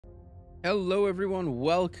Hello everyone,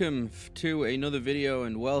 welcome to another video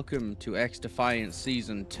and welcome to XDefiant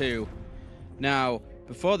Season 2. Now,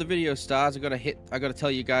 before the video starts, I gotta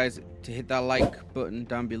tell you guys to hit that like button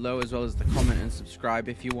down below, as well as the comment and subscribe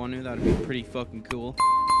if you want to. That'd be pretty fucking cool.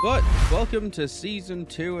 But welcome to Season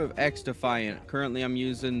 2 of XDefiant. Currently I'm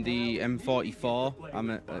using the M44.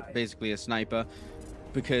 I'm basically a sniper,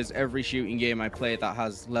 because every shooting game I play that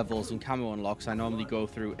has levels and camo unlocks, I normally go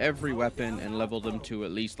through every weapon and level them to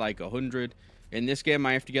at least like 100. In this game,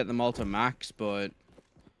 I have to get them all to max, but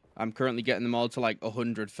I'm currently getting them all to like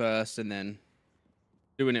 100 first and then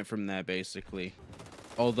doing it from there, basically.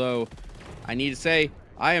 Although, I need to say,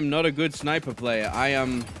 I am not a good sniper player. I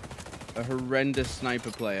am a horrendous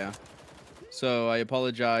sniper player. So I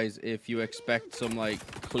apologize if you expect some like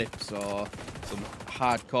clips or some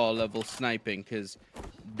hardcore level sniping, because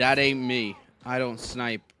that ain't me. I don't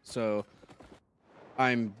snipe, so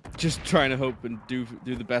I'm just trying to hope and do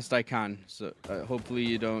the best I can. So hopefully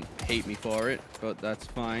you don't hate me for it, but that's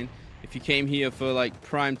fine. If you came here for like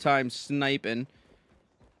prime time sniping,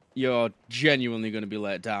 you're genuinely going to be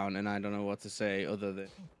let down, and I don't know what to say other than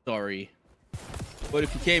sorry. But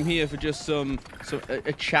if you came here for just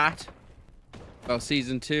a chat about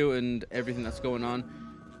Season 2 and everything that's going on,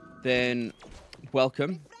 then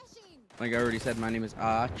welcome. Like I already said, my name is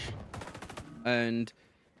Arch, and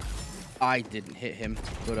I didn't hit him,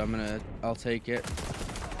 but I'll take it.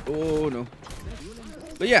 Oh no.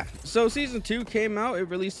 But yeah, so Season 2 came out. It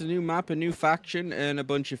released a new map, a new faction, and a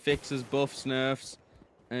bunch of fixes, buffs, nerfs,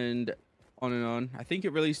 and on and on. I think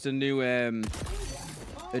it released a new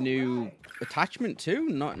attachment too.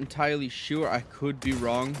 Not entirely sure. I could be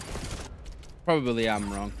wrong. Probably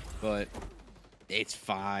am wrong, but it's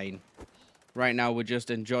fine. Right now, we're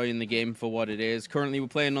just enjoying the game for what it is. Currently, we're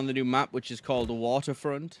playing on the new map, which is called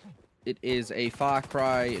Waterfront. It is a Far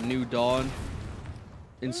Cry New Dawn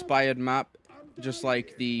inspired map, just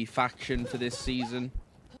like the faction for this season.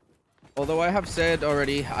 Although I have said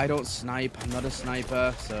already, I don't snipe. I'm not a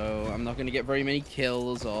sniper, so I'm not going to get very many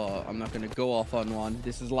kills, or I'm not going to go off on one.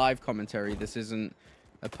 This is live commentary. This isn't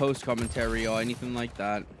a post commentary or anything like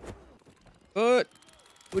that. But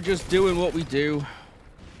we're just doing what we do.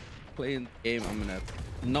 Playing the game.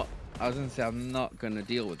 I was gonna say I'm not gonna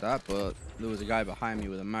deal with that, but there was a guy behind me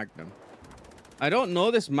with a magnum. I don't know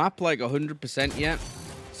this map like 100% yet,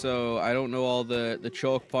 so I don't know all the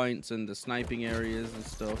choke points and the sniping areas and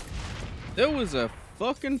stuff. There was a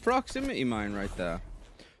fucking proximity mine right there.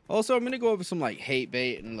 Also, I'm gonna go over some like hate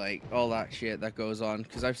bait and like all that shit that goes on,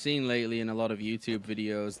 because I've seen lately in a lot of YouTube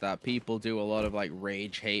videos that people do a lot of like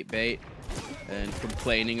rage hate bait and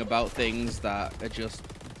complaining about things that are just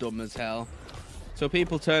dumb as hell. So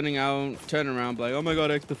people turning around like, oh my god,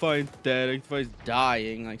 XDefiant's dead, XDefiant's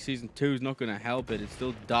dying. Like, Season 2 is not gonna help it. It's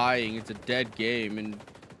still dying. It's a dead game and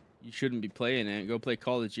you shouldn't be playing it. Go play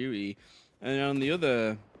Call of Duty. And on the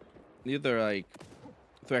other like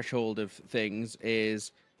threshold of things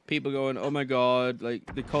is people going, oh my god,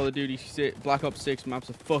 like the Call of Duty Black Ops 6 maps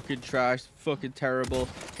are fucking trash, fucking terrible.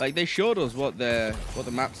 Like, they showed us what the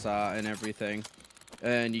maps are and everything.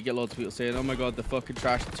 And you get lots of people saying, oh my god, the fucking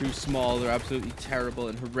trash are too small, they're absolutely terrible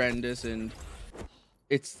and horrendous, and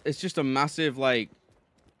it's just a massive like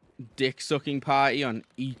dick sucking party on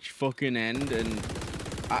each fucking end, and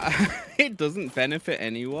it doesn't benefit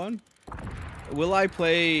anyone. Will I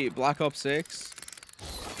play Black Ops 6?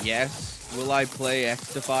 Yes. Will I play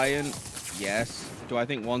XDefiant? Yes. Do I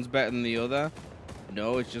think one's better than the other?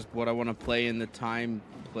 No, it's just what I want to play in the time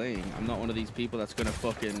playing. I'm not one of these people that's gonna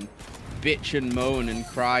fucking bitch and moan and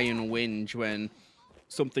cry and whinge when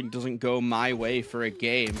something doesn't go my way for a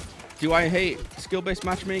game. Do I hate skill-based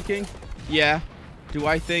matchmaking? Yeah. Do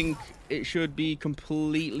I think it should be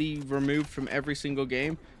completely removed from every single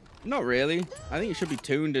game? Not really. I think it should be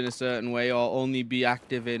tuned in a certain way, or only be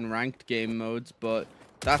active in ranked game modes, but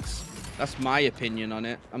that's my opinion on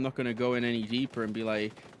it. I'm not going to go in any deeper and be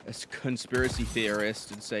like a conspiracy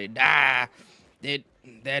theorist and say, nah,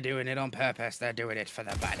 they're doing it on purpose, they're doing it for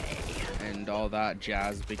the money and all that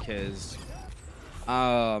jazz, because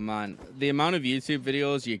oh man, the amount of YouTube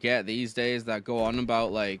videos you get these days that go on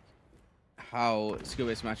about like how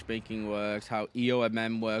skill-based matchmaking works, how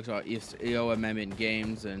EOMM works, or EOMM in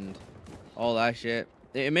games and all that shit,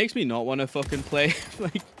 it makes me not want to fucking play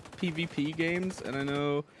like PvP games. And I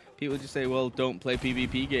know people just say, well, don't play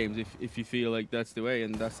PvP games if you feel like that's the way,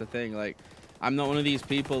 and that's the thing. Like, I'm not one of these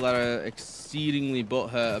people that are exceedingly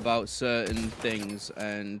butthurt about certain things,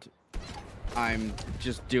 and I'm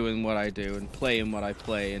just doing what I do and playing what I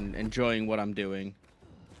play and enjoying what I'm doing.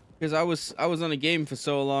 Because I was on a game for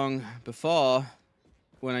so long before,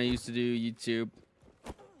 when I used to do YouTube,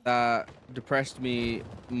 that depressed me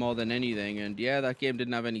more than anything. And yeah, that game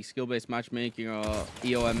didn't have any skill-based matchmaking or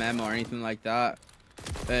EOMM or anything like that.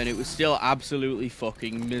 And it was still absolutely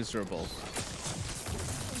fucking miserable.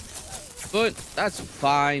 But that's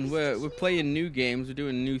fine. We're playing new games. We're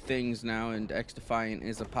doing new things now, and XDefiant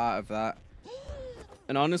is a part of that.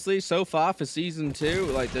 And honestly, so far for season 2,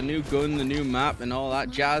 like the new gun, the new map, and all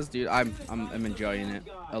that jazz, dude, I'm enjoying it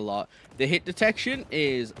a lot. The hit detection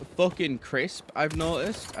is fucking crisp. I've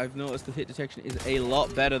noticed the hit detection is a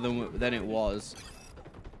lot better than it was,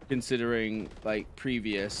 considering like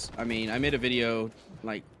previous. I mean, I made a video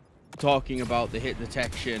like talking about the hit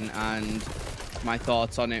detection and my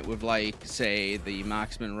thoughts on it with, like, say, the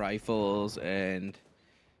marksman rifles and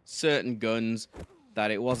certain guns, that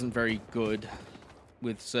it wasn't very good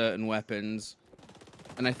with certain weapons.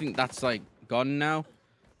 And I think that's, like, gone now.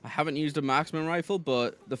 I haven't used a marksman rifle,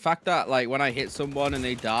 but the fact that, like, when I hit someone and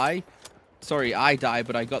they die, sorry, I die,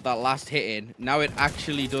 but I got that last hit in, now it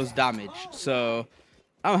actually does damage. So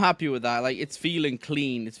I'm happy with that. Like, it's feeling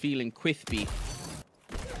clean, it's feeling crispy.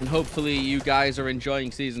 And hopefully you guys are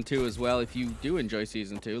enjoying Season 2 as well. If you do enjoy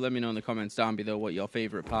Season 2, let me know in the comments down below what your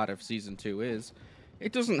favorite part of Season 2 is.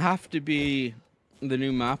 It doesn't have to be the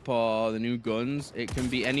new map or the new guns. It can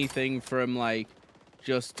be anything from, like,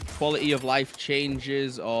 just quality of life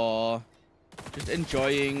changes or just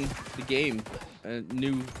enjoying the game.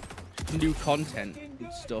 New content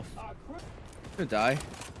and stuff. I'm gonna die.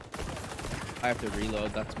 I have to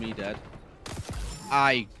reload. That's me dead.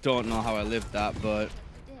 I don't know how I lived that, but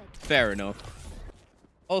fair enough.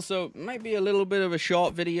 Also, might be a little bit of a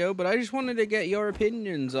short video, but I just wanted to get your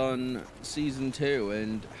opinions on Season 2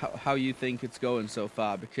 and how you think it's going so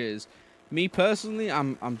far, because me personally,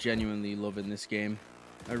 I'm genuinely loving this game.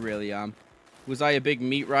 I really am. Was I a big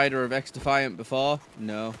meat rider of XDefiant before?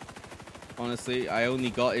 No. Honestly, I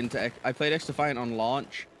only got into... I played XDefiant on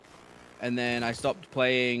launch, and then I stopped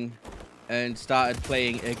playing and started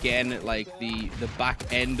playing again at, like, the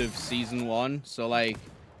back end of Season 1. So, like,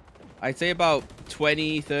 I'd say about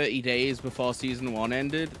 20-30 days before Season 1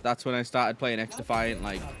 ended, that's when I started playing XDefiant,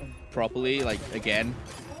 like, properly, like, again.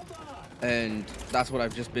 And that's what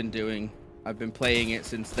I've just been doing. I've been playing it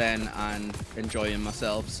since then and enjoying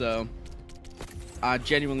myself. So I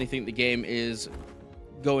genuinely think the game is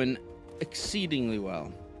going exceedingly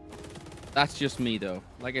well. That's just me, though.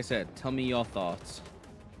 Like I said, tell me your thoughts.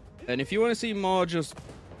 And if you want to see more just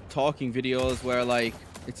talking videos where, like,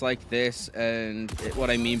 it's like this, and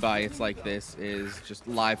what I mean by it's like this is just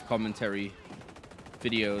live commentary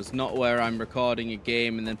videos, not where I'm recording a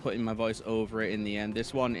game and then putting my voice over it in the end.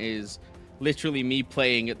 This one is literally me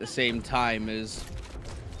playing at the same time as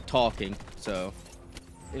talking. So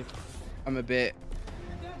if I'm a bit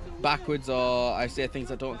backwards or I say things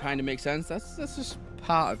that don't kind of make sense, that's just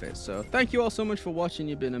part of it. So thank you all so much for watching.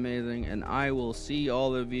 You've been amazing, and I will see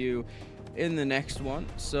all of you in the next one.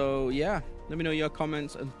 So yeah, let me know your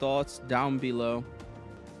comments and thoughts down below.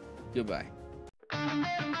 Goodbye.